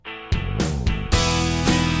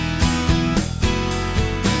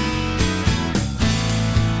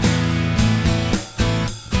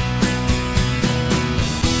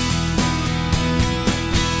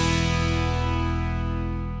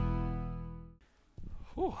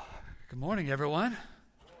Whew. Good morning, everyone.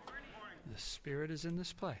 The Spirit is in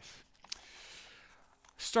this place.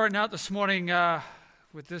 Starting out this morning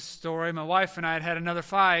with this story, my wife and I had another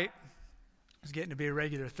fight. It was getting to be a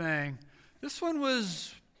regular thing. This one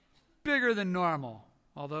was bigger than normal,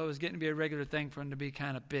 although it was getting to be a regular thing for him to be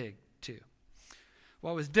kind of big, too.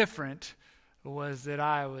 What was different was that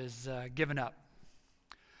I was giving up.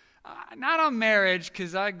 Not on marriage,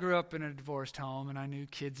 because I grew up in a divorced home and I knew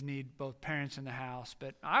kids need both parents in the house,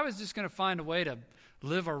 but I was just going to find a way to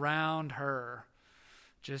live around her.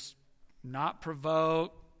 Just not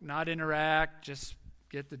provoke, not interact, just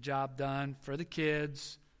get the job done for the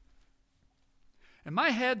kids. In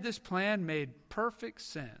my head, this plan made perfect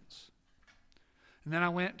sense. And then I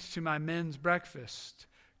went to my men's breakfast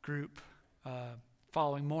group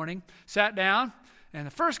following morning, sat down, and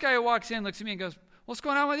the first guy who walks in looks at me and goes, "What's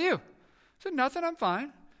going on with you?" I said, "Nothing, I'm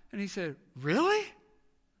fine." And he said, "Really?"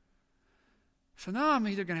 So now I'm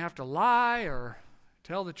either going to have to lie or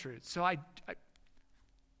tell the truth. So I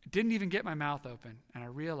didn't even get my mouth open, and I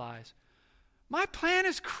realized my plan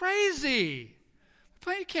is crazy.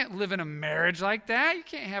 You can't live in a marriage like that. You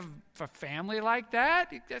can't have a family like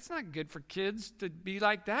that. That's not good for kids to be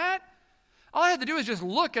like that. All I had to do was just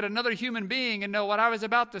look at another human being and know what I was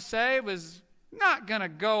about to say was not going to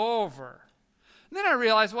go over. And then I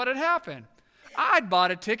realized what had happened. I'd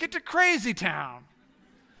bought a ticket to Crazy Town.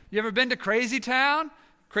 You ever been to Crazy Town?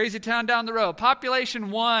 Crazy Town down the road.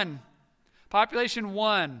 Population 1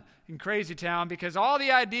 in Crazy Town, because all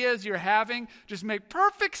the ideas you're having just make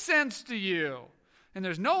perfect sense to you. And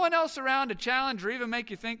there's no one else around to challenge or even make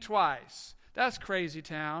you think twice. That's Crazy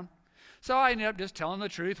Town. So I ended up just telling the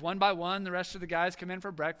truth one by one. The rest of the guys come in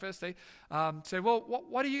for breakfast. They say, "Well,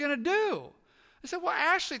 what are you going to do?" I said, "Well,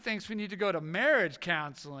 Ashley thinks we need to go to marriage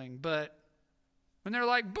counseling, but..." And they're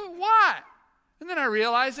like, "But what?" And then I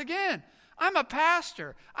realized again, I'm a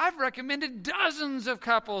pastor. I've recommended dozens of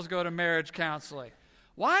couples go to marriage counseling.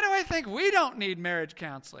 Why do I think we don't need marriage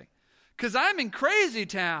counseling? Because I'm in Crazy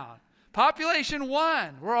Town. Population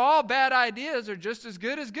 1, where all bad ideas are just as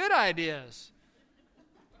good ideas.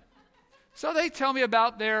 So they tell me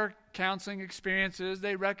about their counseling experiences.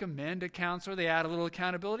 They recommend a counselor. They add a little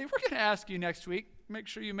accountability. We're going to ask you next week, make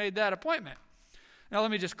sure you made that appointment. Now,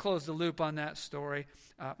 let me just close the loop on that story.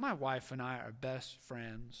 My wife and I are best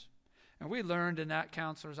friends. And we learned in that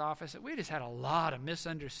counselor's office that we just had a lot of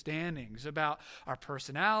misunderstandings about our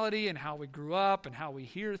personality and how we grew up and how we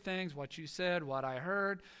hear things, what you said, what I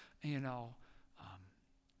heard.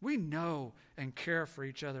 We know and care for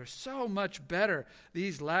each other so much better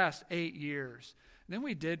these last 8 years than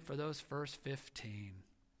we did for those first 15.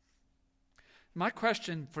 My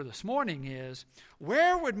question for this morning is,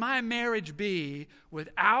 where would my marriage be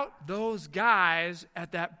without those guys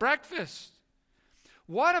at that breakfast?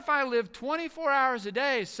 What if I lived 24 hours a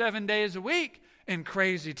day, 7 days a week in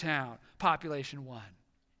Crazy Town, population 1?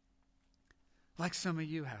 Like some of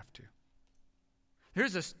you have to.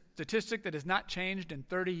 Here's a statistic that has not changed in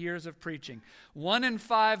 30 years of preaching. 1 in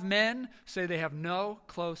 5 men say they have no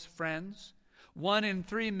close friends. 1 in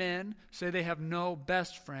 3 men say they have no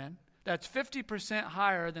best friend. That's 50%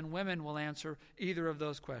 higher than women will answer either of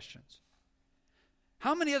those questions.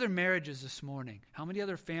 How many other marriages this morning, how many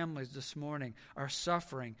other families this morning are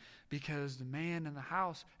suffering because the man in the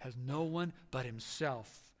house has no one but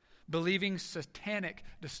himself, believing satanic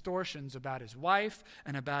distortions about his wife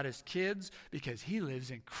and about his kids because he lives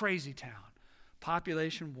in Crazy Town,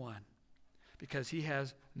 population 1, because he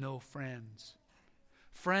has no friends.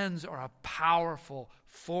 Friends are a powerful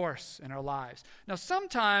force in our lives. Now,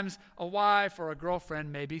 sometimes a wife or a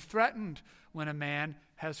girlfriend may be threatened when a man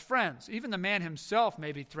has friends. Even the man himself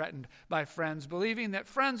may be threatened by friends, believing that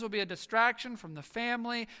friends will be a distraction from the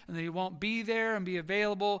family and that he won't be there and be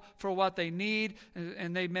available for what they need,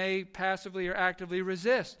 and they may passively or actively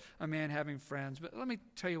resist a man having friends. But let me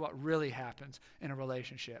tell you what really happens in a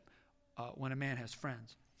relationship when a man has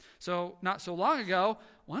friends. So not so long ago,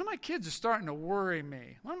 one of my kids is starting to worry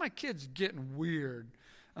me. One of my kids is getting weird.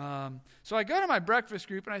 So I go to my breakfast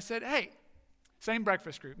group and I said, "Hey," same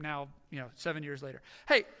breakfast group now, 7 years later.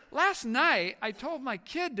 "Hey, last night I told my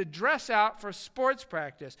kid to dress out for sports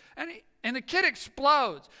practice." And the kid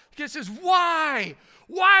explodes. The kid says, "Why?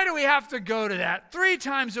 Why do we have to go to that 3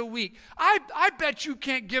 times a week? I bet you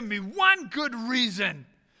can't give me one good reason."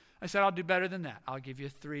 I said, "I'll do better than that. I'll give you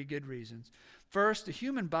 3 good reasons. First, the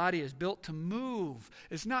human body is built to move.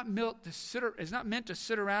 It's not meant to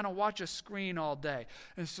sit around and watch a screen all day.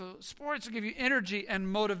 And so sports will give you energy and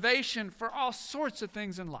motivation for all sorts of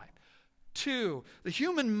things in life. 2, the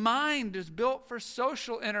human mind is built for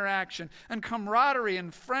social interaction and camaraderie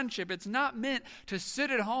and friendship. It's not meant to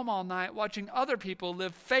sit at home all night watching other people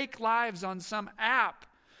live fake lives on some app.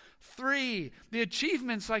 3, the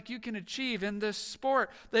achievements like you can achieve in this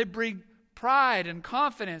sport, they bring pride and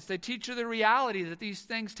confidence. They teach you the reality that these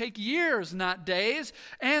things take years, not days.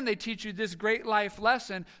 And they teach you this great life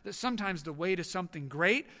lesson that sometimes the way to something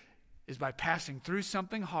great is by passing through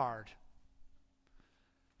something hard.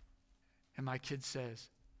 And my kid says,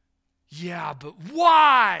 yeah, but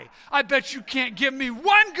why? I bet you can't give me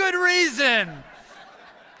one good reason.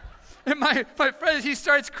 And my friend, he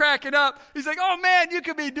starts cracking up. He's like, oh man, you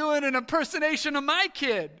could be doing an impersonation of my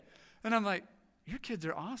kid. And I'm like, your kids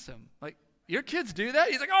are awesome. Like, your kids do that?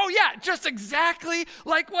 He's like, oh yeah, just exactly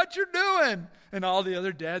like what you're doing. And all the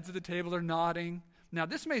other dads at the table are nodding. Now,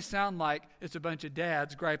 this may sound like it's a bunch of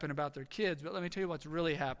dads griping about their kids, but let me tell you what's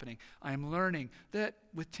really happening. I'm learning that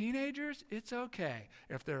with teenagers, it's okay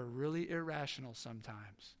if they're really irrational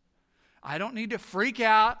sometimes. I don't need to freak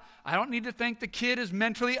out. I don't need to think the kid is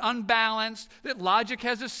mentally unbalanced, that logic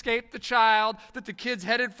has escaped the child, that the kid's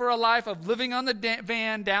headed for a life of living on the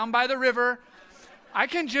van down by the river. I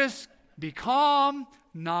can just be calm,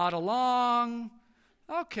 nod along.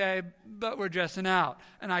 Okay, but we're dressing out.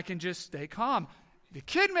 And I can just stay calm. The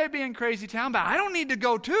kid may be in crazy town, but I don't need to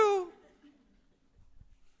go too.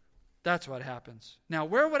 That's what happens. Now,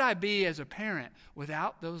 where would I be as a parent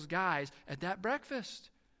without those guys at that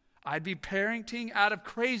breakfast? I'd be parenting out of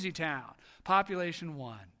crazy town. Population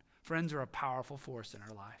 1. Friends are a powerful force in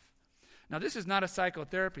our life. Now, this is not a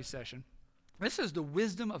psychotherapy session. This is the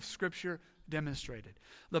wisdom of Scripture demonstrated.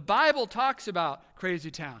 The Bible talks about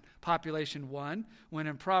crazy town, population 1, when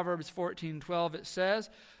in Proverbs 14:12 it says,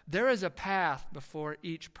 there is a path before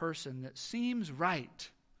each person that seems right,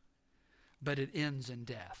 but it ends in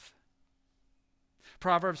death.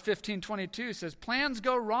 Proverbs 15:22 says, plans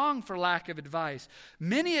go wrong for lack of advice.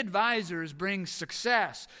 Many advisors bring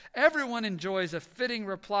success. Everyone enjoys a fitting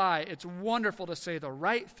reply. It's wonderful to say the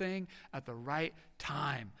right thing at the right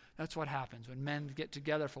time. That's what happens when men get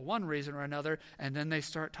together for one reason or another, and then they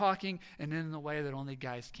start talking, and in the way that only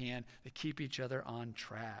guys can, they keep each other on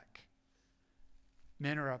track.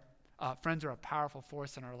 Friends are a powerful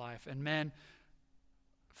force in our life, and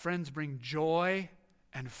friends bring joy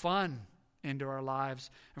and fun into our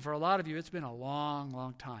lives. And for a lot of you, it's been a long,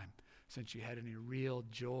 long time since you had any real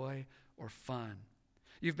joy or fun.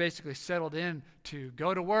 You've basically settled in to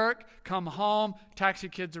go to work, come home, taxi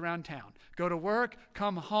kids around town. Go to work,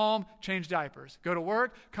 come home, change diapers. Go to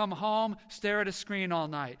work, come home, stare at a screen all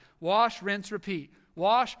night. Wash, rinse, repeat.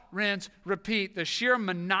 Wash, rinse, repeat. The sheer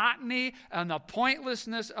monotony and the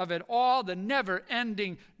pointlessness of it all, the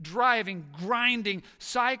never-ending, driving, grinding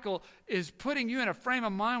cycle is putting you in a frame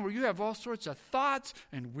of mind where you have all sorts of thoughts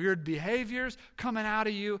and weird behaviors coming out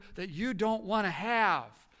of you that you don't want to have.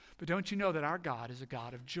 But don't you know that our God is a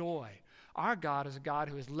God of joy? Our God is a God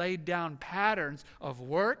who has laid down patterns of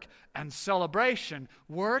work and celebration,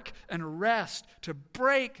 work and rest to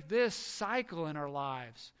break this cycle in our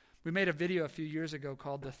lives. We made a video a few years ago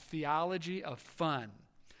called The Theology of Fun.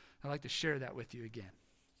 I'd like to share that with you again.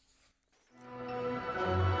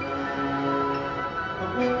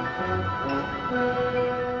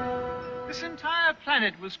 This entire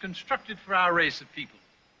planet was constructed for our race of people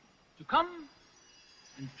to come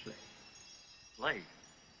and play. Play?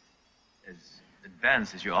 As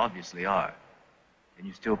advanced as you obviously are, can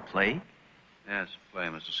you still play? Yes, play,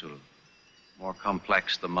 Mr. Sulu. More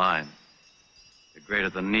complex the mind, the greater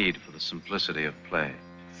the need for the simplicity of play.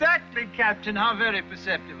 Exactly, Captain. How very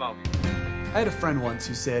perceptive of you. I had a friend once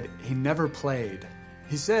who said he never played.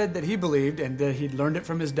 He said that he believed, and that he'd learned it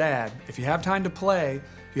from his dad, if you have time to play,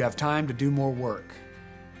 you have time to do more work.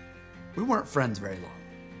 We weren't friends very long.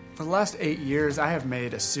 For the last 8 years, I have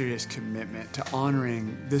made a serious commitment to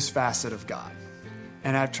honoring this facet of God.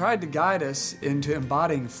 And I've tried to guide us into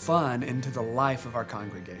embodying fun into the life of our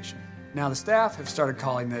congregation. Now, the staff have started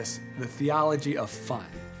calling this the theology of fun.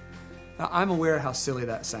 Now, I'm aware how silly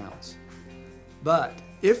that sounds. But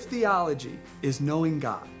if theology is knowing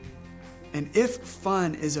God, and if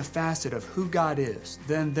fun is a facet of who God is,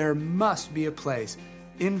 then there must be a place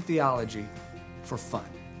in theology for fun.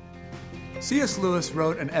 C.S. Lewis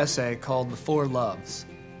wrote an essay called The Four Loves.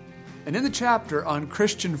 And in the chapter on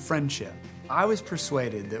Christian friendship, I was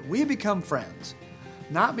persuaded that we become friends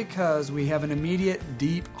not because we have an immediate,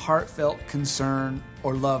 deep, heartfelt concern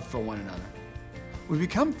or love for one another. We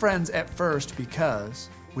become friends at first because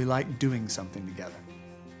we like doing something together.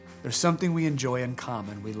 There's something we enjoy in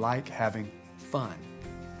common. We like having fun.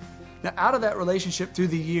 Now, out of that relationship through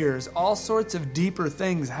the years, all sorts of deeper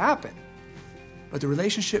things happen. But the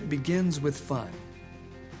relationship begins with fun,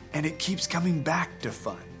 and it keeps coming back to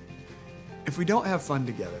fun. If we don't have fun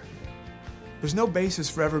together, there's no basis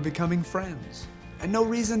for ever becoming friends, and no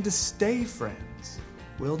reason to stay friends.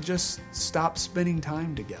 We'll just stop spending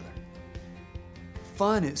time together.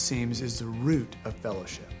 Fun, it seems, is the root of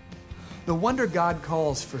fellowship. No wonder God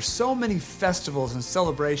calls for so many festivals and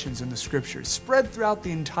celebrations in the Scriptures, spread throughout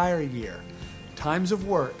the entire year. Times of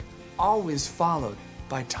work always followed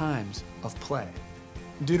by times of play.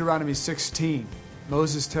 In Deuteronomy 16,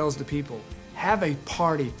 Moses tells the people, have a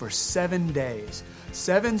party for 7 days,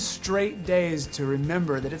 7 straight days to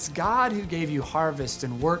remember that it's God who gave you harvest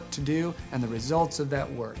and work to do and the results of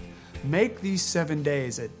that work. Make these 7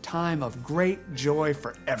 days a time of great joy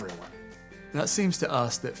for everyone. Now, it seems to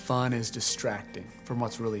us that fun is distracting from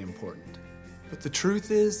what's really important. But the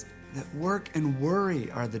truth is that work and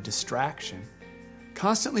worry are the distraction.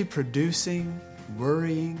 Constantly producing,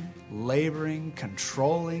 worrying, laboring,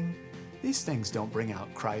 controlling, these things don't bring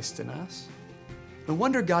out Christ in us. No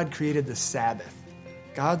wonder God created the Sabbath,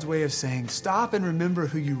 God's way of saying, stop and remember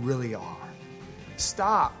who you really are.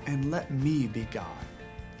 Stop and let me be God.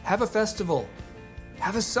 Have a festival.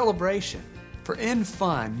 Have a celebration. For in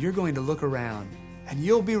fun, you're going to look around and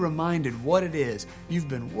you'll be reminded what it is you've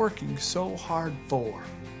been working so hard for.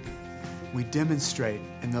 We demonstrate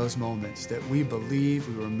in those moments that we believe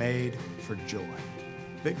we were made for joy,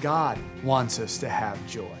 that God wants us to have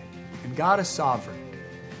joy, and God is sovereign.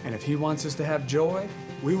 And if He wants us to have joy,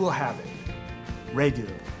 we will have it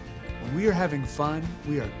regularly. When we are having fun,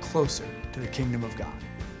 we are closer to the kingdom of God.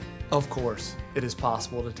 Of course, it is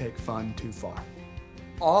possible to take fun too far.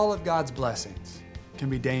 All of God's blessings can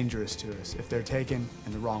be dangerous to us if they're taken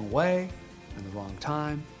in the wrong way, in the wrong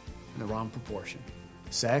time, in the wrong proportion.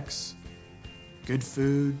 Sex, good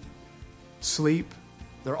food, sleep,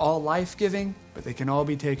 they're all life-giving, but they can all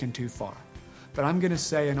be taken too far. But I'm going to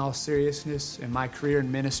say in all seriousness, in my career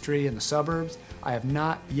in ministry in the suburbs, I have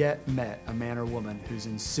not yet met a man or woman who's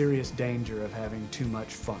in serious danger of having too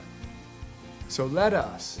much fun. So let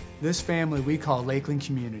us, this family we call Lakeland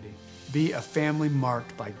Community, be a family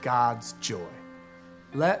marked by God's joy.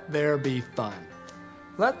 Let there be fun.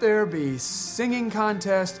 Let there be singing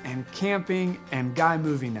contest and camping and guy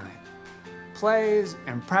movie night. Plays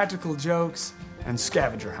and practical jokes and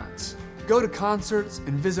scavenger hunts. Go to concerts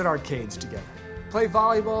and visit arcades together. Play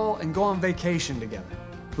volleyball and go on vacation together.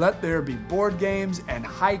 Let there be board games and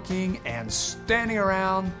hiking and standing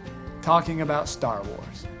around talking about Star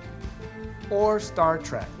Wars. Or Star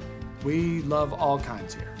Trek. We love all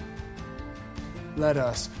kinds here. Let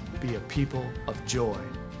us be a people of joy,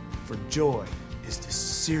 for joy is the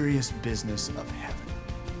serious business of heaven.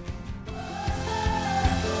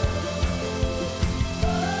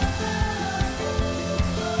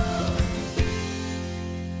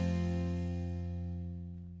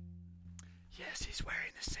 Yes, he's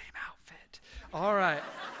wearing the same outfit. All right.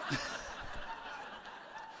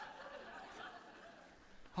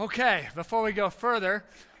 Okay, before we go further,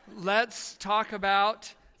 let's talk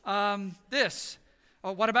about this.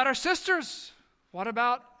 What about our sisters? What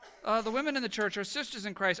about the women in the church, our sisters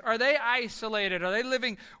in Christ? Are they isolated? Are they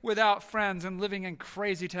living without friends and living in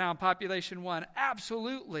crazy town, population 1?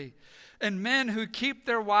 Absolutely. And men who keep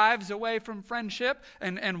their wives away from friendship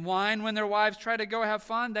and whine when their wives try to go have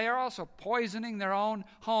fun, they are also poisoning their own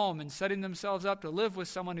home and setting themselves up to live with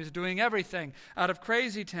someone who's doing everything out of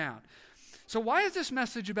crazy town. So why is this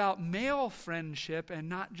message about male friendship and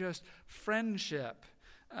not just friendship?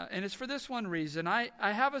 And it's for this one reason. I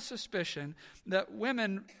have a suspicion that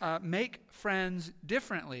women make friends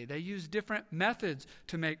differently. They use different methods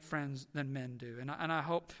to make friends than men do. And I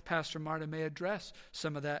hope Pastor Marta may address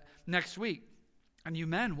some of that next week. And you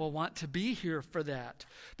men will want to be here for that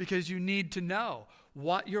because you need to know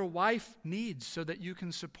what your wife needs so that you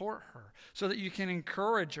can support her, so that you can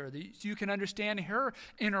encourage her, that you can understand her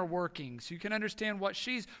inner workings. You can understand what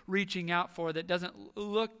she's reaching out for that doesn't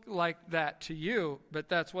look like that to you, but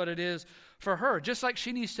that's what it is for her. Just like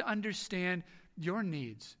she needs to understand your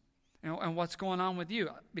needs and what's going on with you.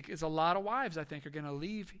 Because a lot of wives, I think, are going to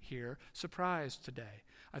leave here surprised today.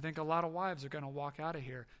 I think a lot of wives are going to walk out of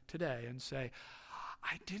here today and say,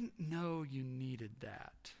 I didn't know you needed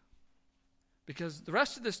that. Because the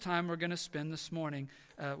rest of this time we're going to spend this morning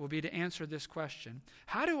will be to answer this question.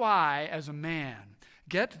 How do I, as a man,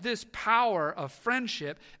 get this power of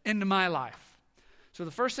friendship into my life? So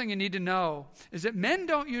the first thing you need to know is that men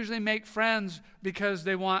don't usually make friends because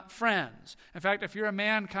they want friends. In fact, if you're a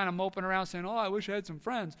man kind of moping around saying, I wish I had some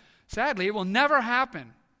friends, sadly, it will never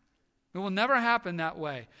happen. It will never happen that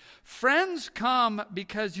way. Friends come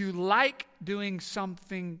because you like doing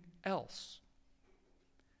something else.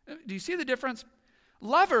 Do you see the difference?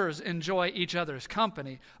 Lovers enjoy each other's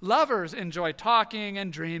company. Lovers enjoy talking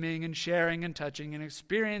and dreaming and sharing and touching and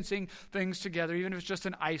experiencing things together, even if it's just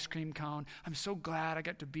an ice cream cone. I'm so glad I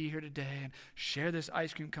got to be here today and share this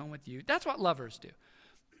ice cream cone with you. That's what lovers do.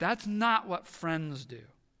 That's not what friends do.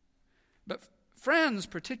 But friends,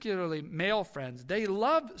 particularly male friends, they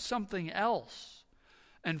love something else.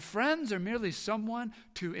 And friends are merely someone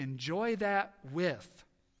to enjoy that with.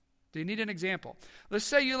 Do you need an example? Let's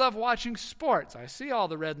say you love watching sports. I see all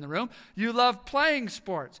the red in the room. You love playing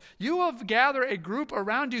sports. You will gather a group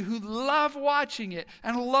around you who love watching it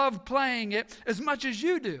and love playing it as much as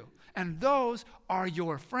you do. And those are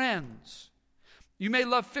your friends. You may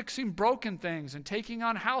love fixing broken things and taking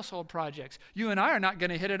on household projects. You and I are not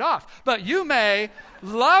going to hit it off, but you may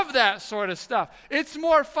love that sort of stuff. It's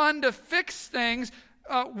more fun to fix things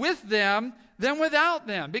with them than without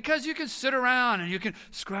them, because you can sit around and you can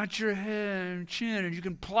scratch your head and chin and you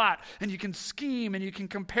can plot and you can scheme and you can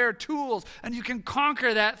compare tools and you can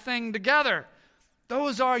conquer that thing together.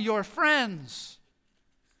 Those are your friends.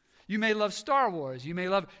 You may love Star Wars. You may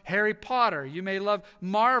love Harry Potter. You may love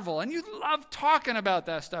Marvel. And you love talking about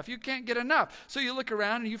that stuff. You can't get enough. So you look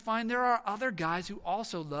around and you find there are other guys who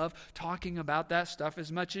also love talking about that stuff as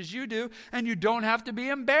much as you do. And you don't have to be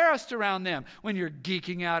embarrassed around them when you're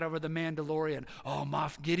geeking out over the Mandalorian. Oh,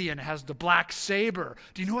 Moff Gideon has the black saber.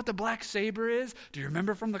 Do you know what the black saber is? Do you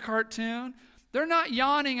remember from the cartoon? They're not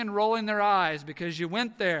yawning and rolling their eyes because you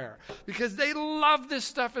went there. Because they love this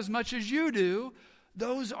stuff as much as you do.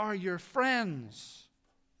 Those are your friends.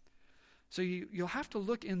 So you'll have to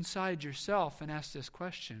look inside yourself and ask this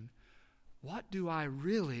question: what do I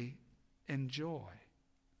really enjoy?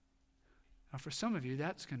 Now, for some of you,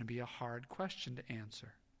 that's going to be a hard question to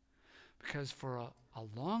answer. Because for a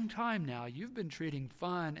long time now, you've been treating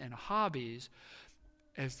fun and hobbies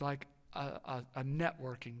as like a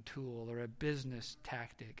networking tool or a business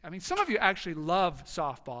tactic. I mean, some of you actually love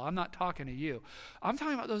softball. I'm not talking to you. I'm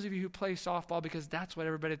talking about those of you who play softball because that's what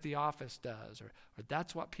everybody at the office does, or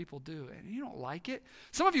that's what people do, and you don't like it.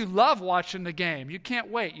 Some of you love watching the game. You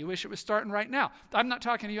can't wait. You wish it was starting right now. I'm not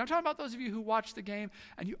talking to you. I'm talking about those of you who watch the game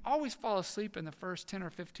and you always fall asleep in the first 10 or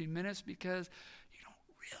 15 minutes because you don't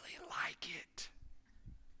really like it.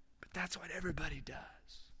 But that's what everybody does.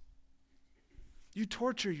 You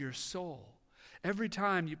torture your soul every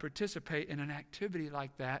time you participate in an activity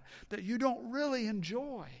like that you don't really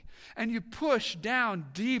enjoy. And you push down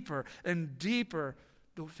deeper and deeper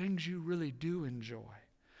the things you really do enjoy.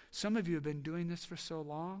 Some of you have been doing this for so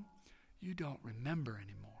long, you don't remember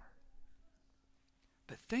anymore.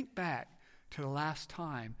 But think back to the last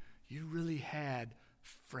time you really had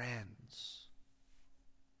friends.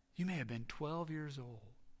 You may have been 12 years old.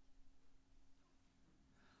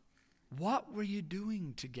 What were you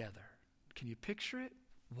doing together? Can you picture it?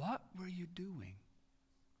 What were you doing?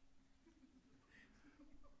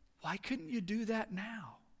 Why couldn't you do that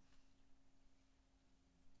now?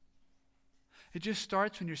 It just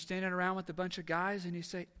starts when you're standing around with a bunch of guys and you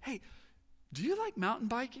say, hey, do you like mountain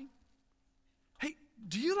biking? Hey,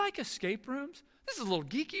 do you like escape rooms? This is a little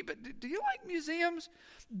geeky, but do you like museums?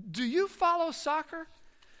 Do you follow soccer?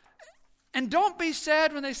 And don't be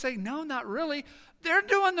sad when they say, no, not really. They're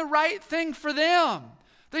doing the right thing for them.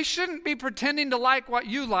 They shouldn't be pretending to like what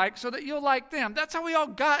you like so that you'll like them. That's how we all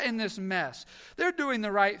got in this mess. They're doing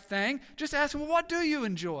the right thing. Just ask them, well, what do you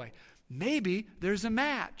enjoy? Maybe there's a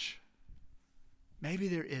match. Maybe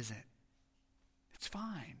there isn't. It's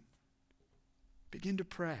fine. Begin to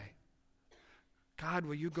pray. God,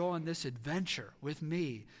 will you go on this adventure with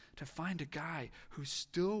me to find a guy who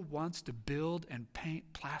still wants to build and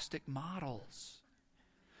paint plastic models?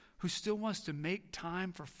 Who still wants to make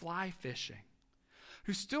time for fly fishing,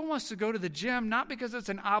 who still wants to go to the gym, not because it's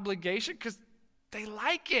an obligation, because they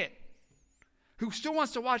like it, who still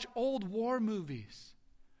wants to watch old war movies,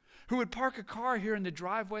 who would park a car here in the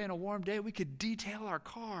driveway on a warm day, we could detail our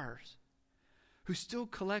cars, who still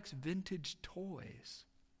collects vintage toys.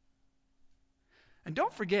 And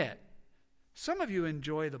don't forget, some of you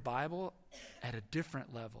enjoy the Bible at a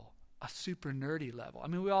different level, a super nerdy level. I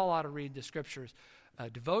mean, we all ought to read the scriptures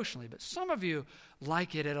devotionally, but some of you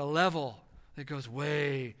like it at a level that goes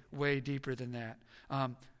way, way deeper than that.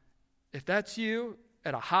 If that's you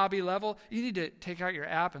at a hobby level, you need to take out your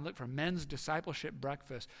app and look for Men's Discipleship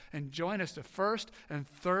Breakfast and join us the first and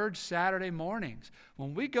third Saturday mornings.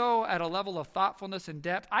 When we go at a level of thoughtfulness and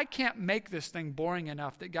depth, I can't make this thing boring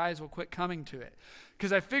enough that guys will quit coming to it.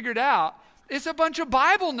 Because I figured out it's a bunch of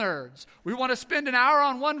Bible nerds. We want to spend an hour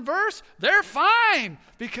on one verse? They're fine,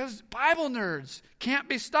 because Bible nerds can't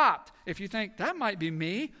be stopped. If you think, that might be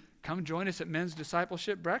me, come join us at Men's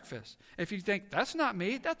Discipleship Breakfast. If you think, that's not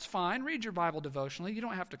me, that's fine. Read your Bible devotionally. You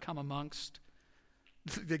don't have to come amongst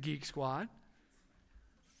the Geek Squad.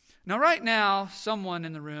 Now, right now, someone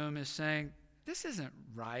in the room is saying, this isn't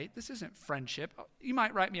right. This isn't friendship. You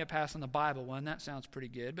might write me a pass on the Bible one. That sounds pretty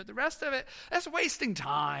good. But the rest of it, that's wasting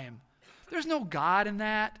time. There's no God in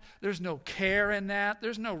that. There's no care in that.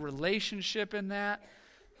 There's no relationship in that.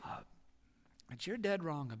 But you're dead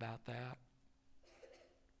wrong about that.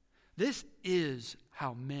 This is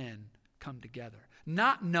how men come together.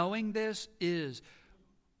 Not knowing this is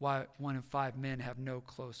why 1 in 5 men have no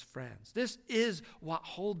close friends. This is what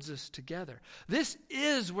holds us together. This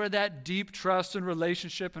is where that deep trust and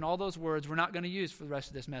relationship and all those words we're not going to use for the rest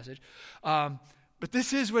of this message. But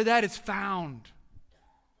this is where that is found.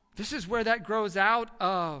 This is where that grows out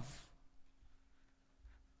of.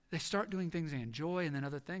 They start doing things they enjoy, and then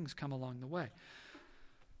other things come along the way.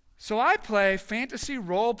 So I play fantasy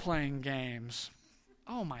role-playing games.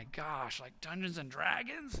 Oh my gosh, like Dungeons and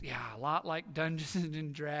Dragons? Yeah, a lot like Dungeons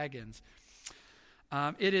and Dragons.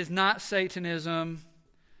 It is not Satanism.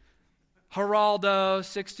 Geraldo,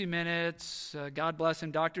 60 Minutes, God bless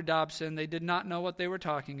him, Dr. Dobson, they did not know what they were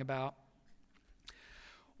talking about.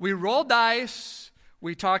 We roll dice.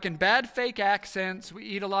 We talk in bad fake accents. We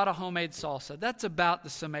eat a lot of homemade salsa. That's about the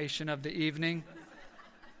summation of the evening.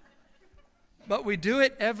 But we do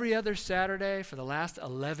it every other Saturday for the last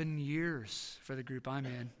 11 years for the group I'm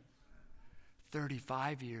in.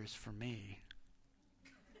 35 years for me.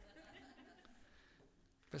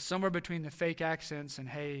 But somewhere between the fake accents and,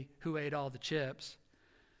 hey, who ate all the chips,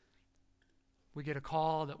 we get a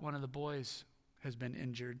call that one of the boys has been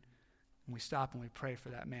injured. And we stop and we pray for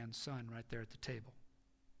that man's son right there at the table.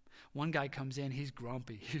 One guy comes in, he's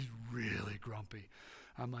grumpy. He's really grumpy.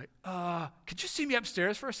 I'm like, could you see me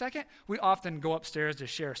upstairs for a second? We often go upstairs to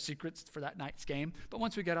share secrets for that night's game. But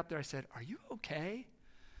once we got up there, I said, are you okay?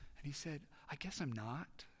 And he said, I guess I'm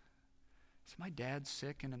not. So my dad's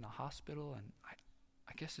sick and in the hospital, and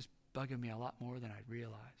I guess it's bugging me a lot more than I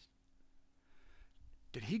realized.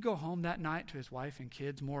 Did he go home that night to his wife and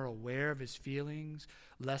kids more aware of his feelings,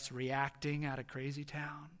 less reacting out of crazy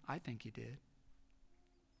town? I think he did.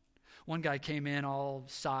 One guy came in all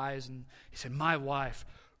sighs and he said, my wife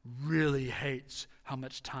really hates how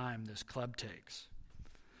much time this club takes.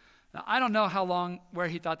 Now, I don't know where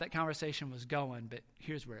he thought that conversation was going, but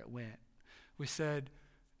here's where it went. We said,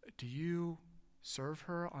 do you serve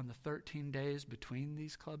her on the 13 days between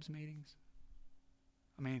these clubs meetings?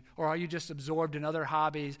 I mean, or are you just absorbed in other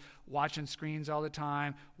hobbies, watching screens all the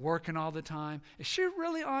time, working all the time? Is she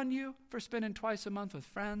really on you for spending twice a month with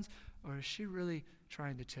friends? Or is she really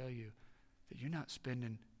trying to tell you that you're not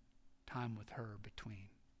spending time with her between?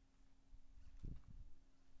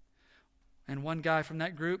 And one guy from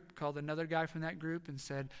that group called another guy from that group and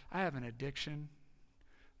said, I have an addiction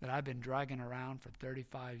that I've been dragging around for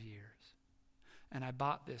 35 years. And I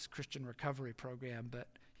bought this Christian recovery program, but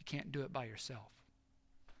you can't do it by yourself.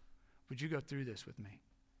 Would you go through this with me?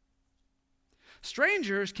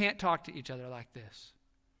 Strangers can't talk to each other like this,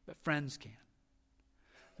 but friends can.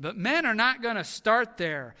 But men are not going to start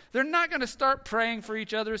there. They're not going to start praying for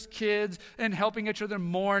each other's kids and helping each other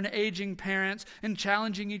mourn aging parents and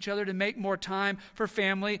challenging each other to make more time for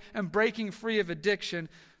family and breaking free of addiction.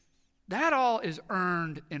 That all is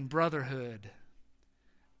earned in brotherhood.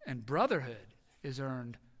 And brotherhood is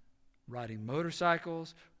earned riding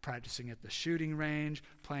motorcycles, practicing at the shooting range,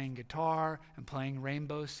 playing guitar, and playing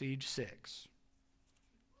Rainbow Siege 6.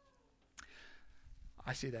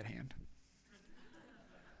 I see that hand.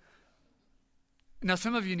 Now,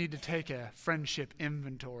 some of you need to take a friendship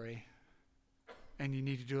inventory and you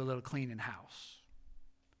need to do a little cleaning house.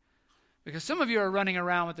 Because some of you are running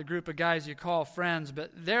around with a group of guys you call friends,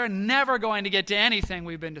 but they're never going to get to anything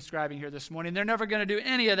we've been describing here this morning. They're never going to do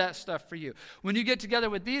any of that stuff for you. When you get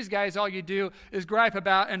together with these guys, all you do is gripe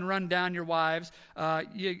about and run down your wives.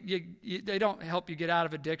 They don't help you get out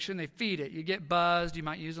of addiction. They feed it. You get buzzed. You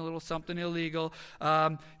might use a little something illegal.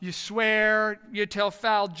 You swear. You tell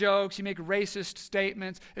foul jokes. You make racist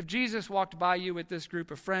statements. If Jesus walked by you with this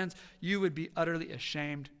group of friends, you would be utterly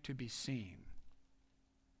ashamed to be seen.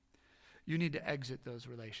 You need to exit those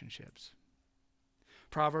relationships.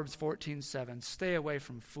 Proverbs 14:7, stay away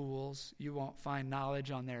from fools. You won't find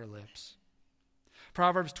knowledge on their lips.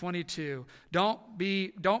 Proverbs 22,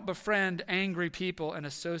 don't befriend angry people and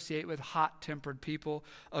associate with hot-tempered people.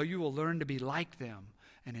 Oh, you will learn to be like them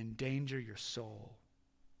and endanger your soul.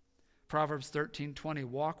 Proverbs 13:20,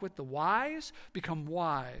 walk with the wise, become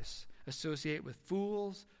wise. Associate with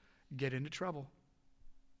fools, get into trouble.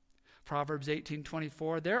 Proverbs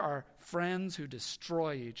 18:24, there are friends who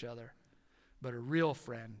destroy each other, but a real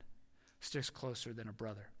friend sticks closer than a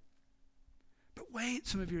brother. But wait,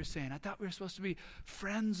 some of you are saying, I thought we were supposed to be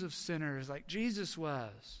friends of sinners like Jesus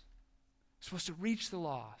was. We're supposed to reach the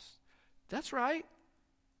lost. That's right.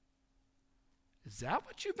 Is that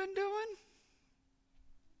what you've been doing?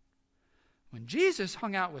 When Jesus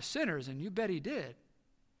hung out with sinners, and you bet he did,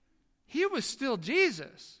 he was still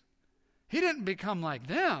Jesus. He didn't become like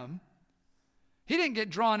them. He didn't get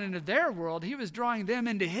drawn into their world. He was drawing them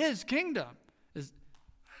into his kingdom.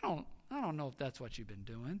 I don't know if that's what you've been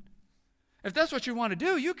doing. If that's what you want to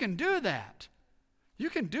do, you can do that. You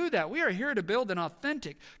can do that. We are here to build an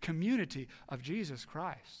authentic community of Jesus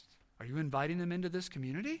Christ. Are you inviting them into this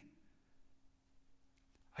community?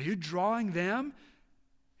 Are you drawing them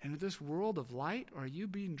into this world of light, or are you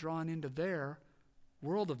being drawn into their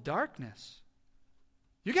world of darkness?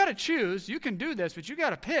 You got to choose. You can do this, but you got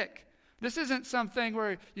to pick. This isn't something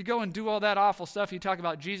where you go and do all that awful stuff. You talk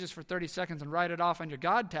about Jesus for 30 seconds and write it off on your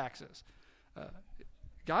God taxes.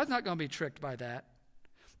 God's not going to be tricked by that.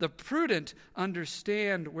 The prudent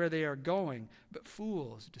understand where they are going, but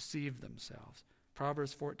fools deceive themselves.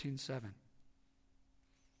 Proverbs 14:7.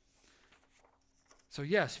 So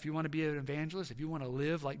yes, if you want to be an evangelist, if you want to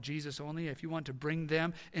live like Jesus only, if you want to bring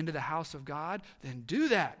them into the house of God, then do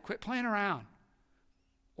that. Quit playing around.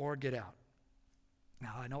 Or get out.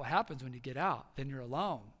 Now, I know what happens when you get out. Then you're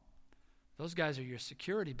alone. Those guys are your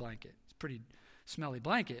security blanket. It's a pretty smelly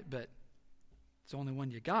blanket, but it's the only one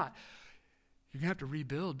you got. You're going to have to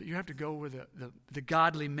rebuild, but you have to go where the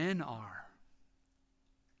godly men are.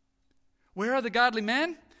 Where are the godly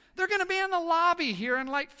men? They're going to be in the lobby here in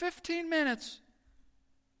like 15 minutes.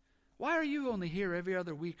 Why are you only here every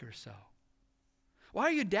other week or so? Why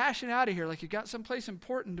are you dashing out of here like you got someplace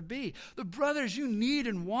important to be? The brothers you need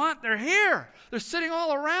and want, they're here. They're sitting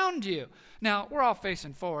all around you. Now, we're all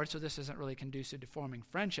facing forward, so this isn't really conducive to forming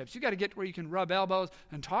friendships. You got to get where you can rub elbows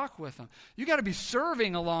and talk with them. You got to be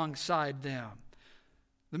serving alongside them.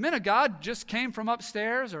 The men of God just came from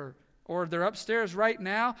upstairs, or they're upstairs right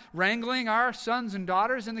now, wrangling our sons and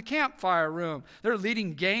daughters in the campfire room. They're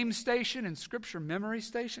leading game station and scripture memory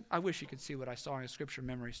station. I wish you could see what I saw in a scripture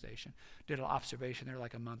memory station. Did an observation there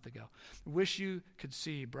like a month ago. Wish you could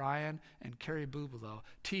see Brian and Carrie Bubalo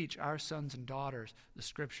teach our sons and daughters the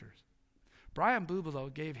scriptures. Brian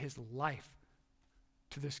Bubalo gave his life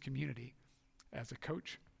to this community as a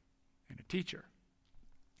coach and a teacher.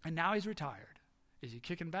 And now he's retired. Is he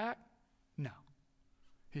kicking back? No.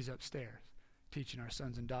 He's upstairs teaching our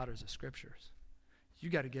sons and daughters the scriptures. You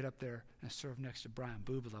got to get up there and serve next to Brian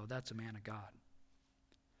Bubalo. That's a man of God.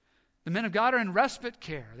 The men of God are in respite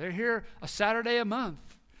care. They're here a Saturday a month,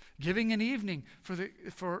 giving an evening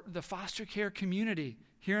for the foster care community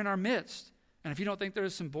here in our midst. And if you don't think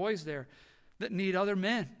there's some boys there that need other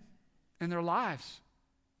men in their lives,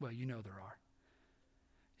 well, you know there are.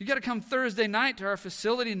 You got to come Thursday night to our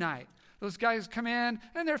facility night. Those guys come in,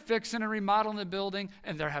 and they're fixing and remodeling the building,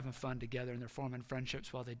 and they're having fun together, and they're forming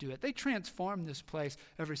friendships while they do it. They transform this place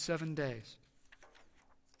every 7 days.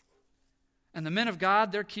 And the men of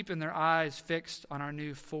God, they're keeping their eyes fixed on our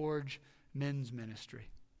new Forge men's ministry.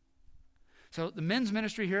 So the men's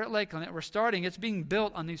ministry here at Lakeland that we're starting, it's being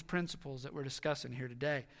built on these principles that we're discussing here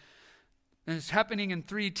today. And it's happening in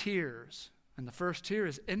 3 tiers. And the first tier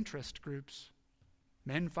is interest groups.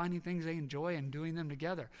 Men finding things they enjoy and doing them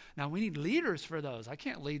together. Now, we need leaders for those. I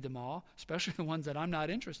can't lead them all, especially the ones that I'm not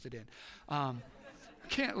interested in. I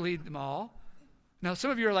can't lead them all. Now, some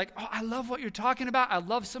of you are like, oh, I love what you're talking about. I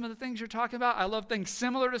love some of the things you're talking about. I love things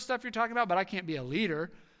similar to stuff you're talking about, but I can't be a leader.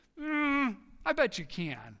 I bet you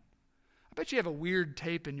can. I bet you have a weird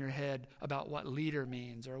tape in your head about what leader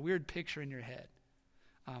means, or a weird picture in your head.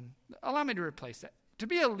 Allow me to replace that. To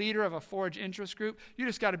be a leader of a Forge interest group, you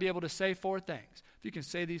just got to be able to say 4 things. If you can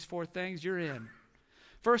say these 4 things, you're in.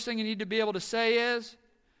 First thing you need to be able to say is,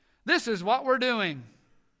 this is what we're doing.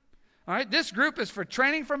 All right, this group is for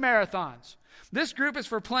training for marathons. This group is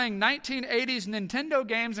for playing 1980s Nintendo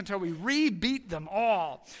games until we re-beat them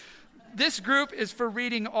all. This group is for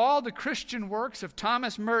reading all the Christian works of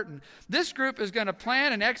Thomas Merton. This group is going to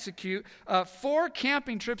plan and execute 4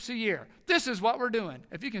 camping trips a year. This is what we're doing.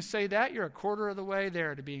 If you can say that, you're a quarter of the way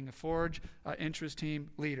there to being a Forge interest team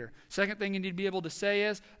leader. Second thing you need to be able to say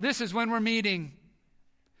is, this is when we're meeting.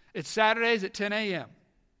 It's Saturdays at 10 a.m.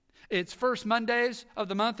 It's first Mondays of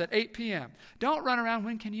the month at 8 p.m. Don't run around,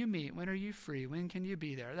 when can you meet? When are you free? When can you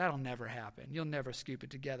be there? That'll never happen. You'll never scoop it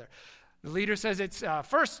together. The leader says it's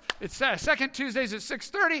second Tuesdays at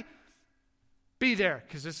 6:30. Be there,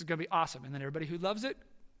 because this is going to be awesome. And then everybody who loves it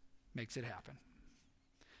makes it happen.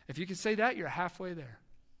 If you can say that, you're halfway there.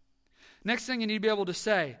 Next thing you need to be able to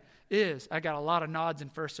say is, I got a lot of nods in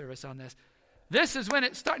first service on this, this is when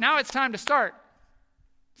it starts. Now it's time to start.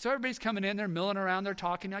 So everybody's coming in, they're milling around, they're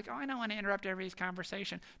talking, like, oh, I don't want to interrupt everybody's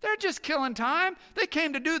conversation. They're just killing time. They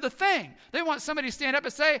came to do the thing. They want somebody to stand up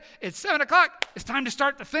and say, it's 7 o'clock, it's time to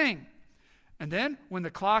start the thing. And then when the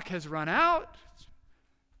clock has run out,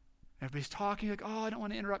 everybody's talking, like, oh, I don't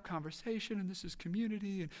want to interrupt conversation, and this is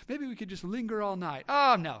community, and maybe we could just linger all night.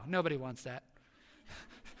 Oh, no, nobody wants that.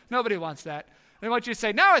 Nobody wants that. They want you to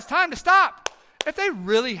say, no, it's time to stop. If they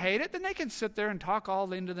really hate it, then they can sit there and talk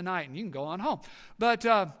all into the night, and you can go on home. But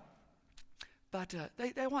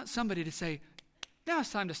they want somebody to say, now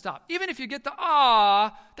it's time to stop. Even if you get the,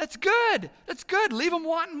 that's good. That's good. Leave them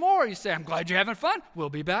wanting more. You say, I'm glad you're having fun. We'll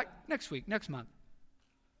be back next week, next month.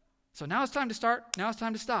 So now it's time to start. Now it's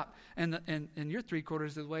time to stop. And you're 3/4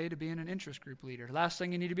 of the way to being an interest group leader. Last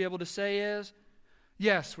thing you need to be able to say is,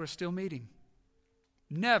 yes, we're still meeting.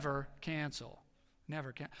 Never cancel.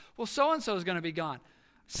 Never cancel. Well, so-and-so is going to be gone.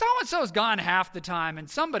 So-and-so is gone half the time, and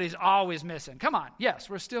somebody's always missing. Come on. Yes,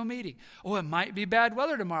 we're still meeting. Oh, it might be bad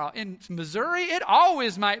weather tomorrow. In Missouri, it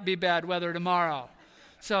always might be bad weather tomorrow.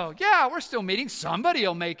 So, yeah, we're still meeting. Somebody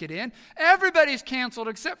will make it in. Everybody's canceled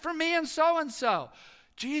except for me and so-and-so.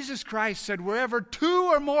 Jesus Christ said, wherever 2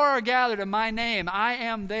 or more are gathered in my name, I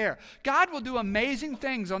am there. God will do amazing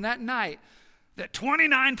things on that night that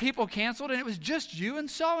 29 people canceled, and it was just you and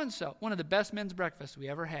so-and-so. One of the best men's breakfasts we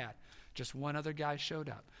ever had. Just one other guy showed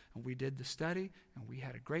up, and we did the study, and we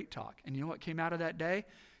had a great talk. And you know what came out of that day?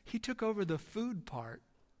 He took over the food part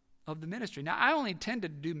of the ministry. Now, I only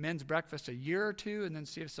tended to do men's breakfast a year or two and then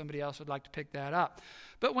see if somebody else would like to pick that up.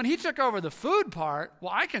 But when he took over the food part,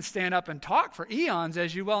 well, I can stand up and talk for eons,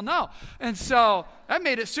 as you well know. And so that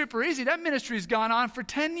made it super easy. That ministry's gone on for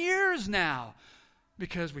 10 years now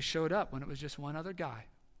because we showed up when it was just one other guy.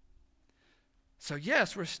 So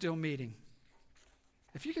yes, we're still meeting.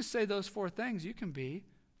 If you can say those 4 things, you can be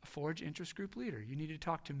a Forge interest group leader. You need to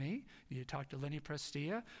talk to me. You need to talk to Lenny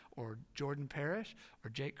Prestia or Jordan Parrish or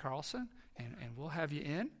Jake Carlson, and we'll have you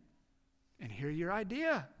in and hear your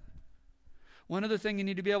idea. One other thing you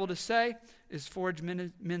need to be able to say is Forge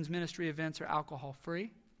men's ministry events are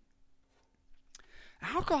alcohol-free.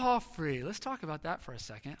 Alcohol-free. Let's talk about that for a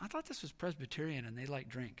second. I thought this was Presbyterian and they like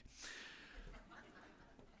drink.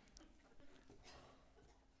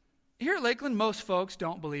 Here at Lakeland, most folks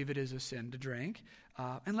don't believe it is a sin to drink,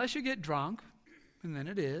 unless you get drunk, and then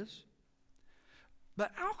it is.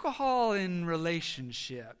 But alcohol in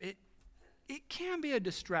relationship, it can be a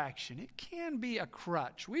distraction. It can be a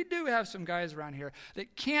crutch. We do have some guys around here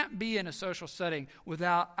that can't be in a social setting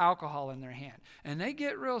without alcohol in their hand. And they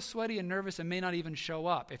get real sweaty and nervous and may not even show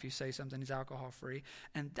up if you say something is alcohol-free.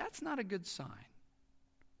 And that's not a good sign.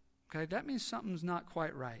 Okay, that means something's not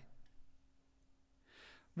quite right.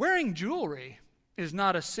 Wearing jewelry is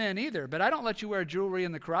not a sin either, but I don't let you wear jewelry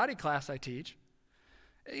in the karate class I teach.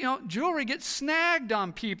 You know, jewelry gets snagged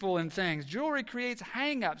on people and things. Jewelry creates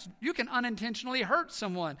hang-ups. You can unintentionally hurt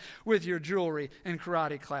someone with your jewelry in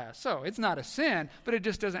karate class. So it's not a sin, but it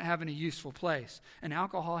just doesn't have any useful place. And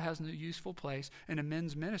alcohol has no useful place in a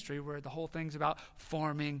men's ministry where the whole thing's about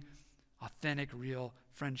forming authentic, real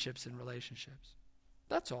friendships and relationships.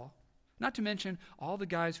 That's all. Not to mention all the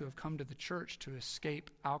guys who have come to the church to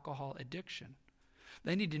escape alcohol addiction.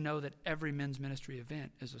 They need to know that every men's ministry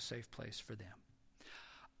event is a safe place for them.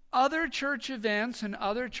 Other church events and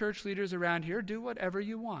other church leaders around here, do whatever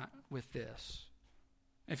you want with this.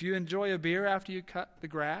 If you enjoy a beer after you cut the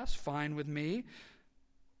grass, fine with me.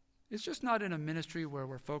 It's just not in a ministry where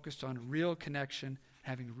we're focused on real connection,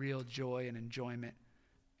 having real joy and enjoyment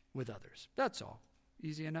with others. That's all.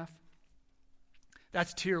 Easy enough?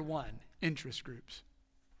 That's tier 1, interest groups.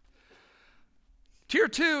 Tier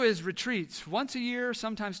 2 is retreats. Once a year,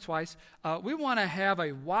 sometimes twice. We want to have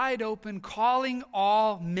a wide open, calling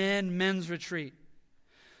all men men's retreat.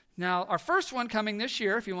 Now, our first one coming this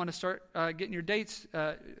year, if you want to start getting your dates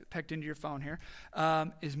pegged into your phone here,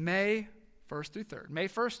 is May 1st through 3rd. May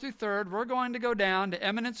 1st through 3rd, we're going to go down to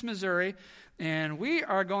Eminence, Missouri, and we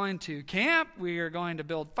are going to camp. We are going to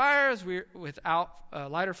build fires without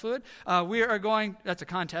lighter fluid. We are going, that's a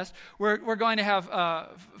contest. We're going to have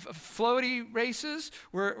floaty races.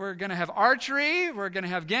 We're going to have archery. We're going to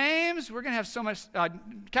have games. We're going to have so much,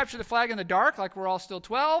 capture the flag in the dark like we're all still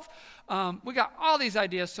 12. We got all these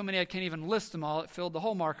ideas, so many I can't even list them all. It filled the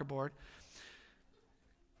whole marker board.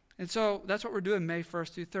 And so that's what we're doing May 1st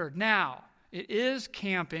through 3rd. Now, it is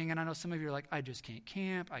camping, and I know some of you are like, I just can't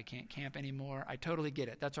camp. I can't camp anymore. I totally get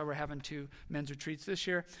it. That's why we're having 2 men's retreats this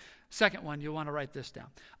year. Second one, you'll want to write this down.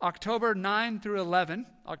 October 9 through 11,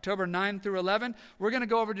 we're going to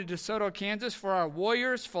go over to DeSoto, Kansas for our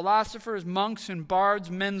Warriors, Philosophers, Monks, and Bards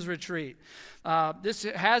men's retreat. This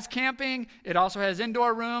has camping. It also has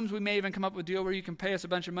indoor rooms. We may even come up with a deal where you can pay us a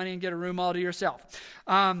bunch of money and get a room all to yourself.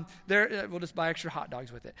 We'll just buy extra hot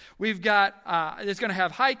dogs with it. We've got, it's going to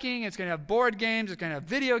have hiking. It's going to have board games. It's going to have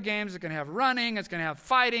video games. It's going to have running. It's going to have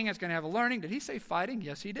fighting. It's going to have learning. Did he say fighting?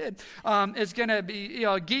 Yes, he did. It's going to be,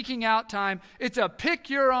 geeking out time. It's a pick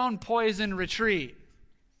your own poison retreat.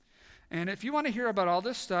 And if you want to hear about all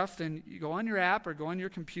this stuff, then you go on your app or go on your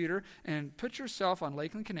computer and put yourself on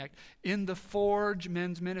Lakeland Connect in the Forge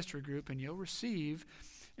Men's Ministry group, and you'll receive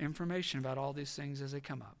information about all these things as they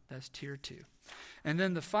come up. That's tier 2. And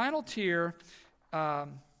then the final tier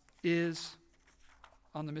is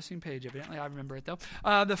on the missing page, evidently. I remember it, though.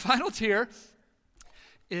 The final tier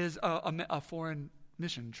is a foreign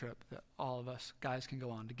mission trip that all of us guys can go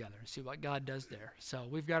on together and see what God does there. So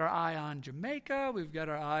we've got our eye on Jamaica. We've got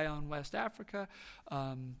our eye on West Africa.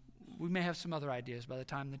 We may have some other ideas by the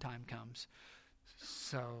time the time comes.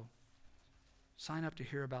 So sign up to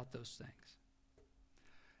hear about those things.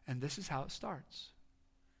 And this is how it starts.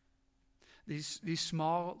 These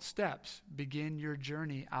small steps begin your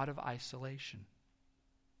journey out of isolation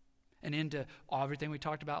and into everything we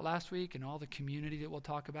talked about last week and all the community that we'll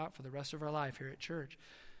talk about for the rest of our life here at church.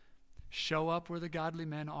 Show up where the godly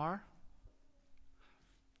men are.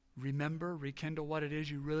 Remember, rekindle what it is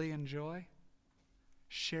you really enjoy.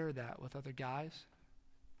 Share that with other guys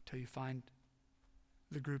until you find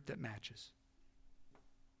the group that matches.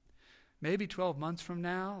 Maybe 12 months from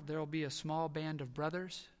now, there will be a small band of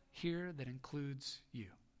brothers here that includes you.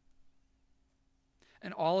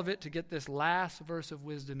 And all of it to get this last verse of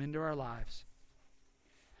wisdom into our lives.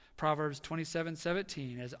 Proverbs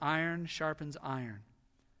 27:17, as iron sharpens iron,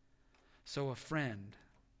 so a friend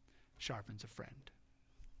sharpens a friend.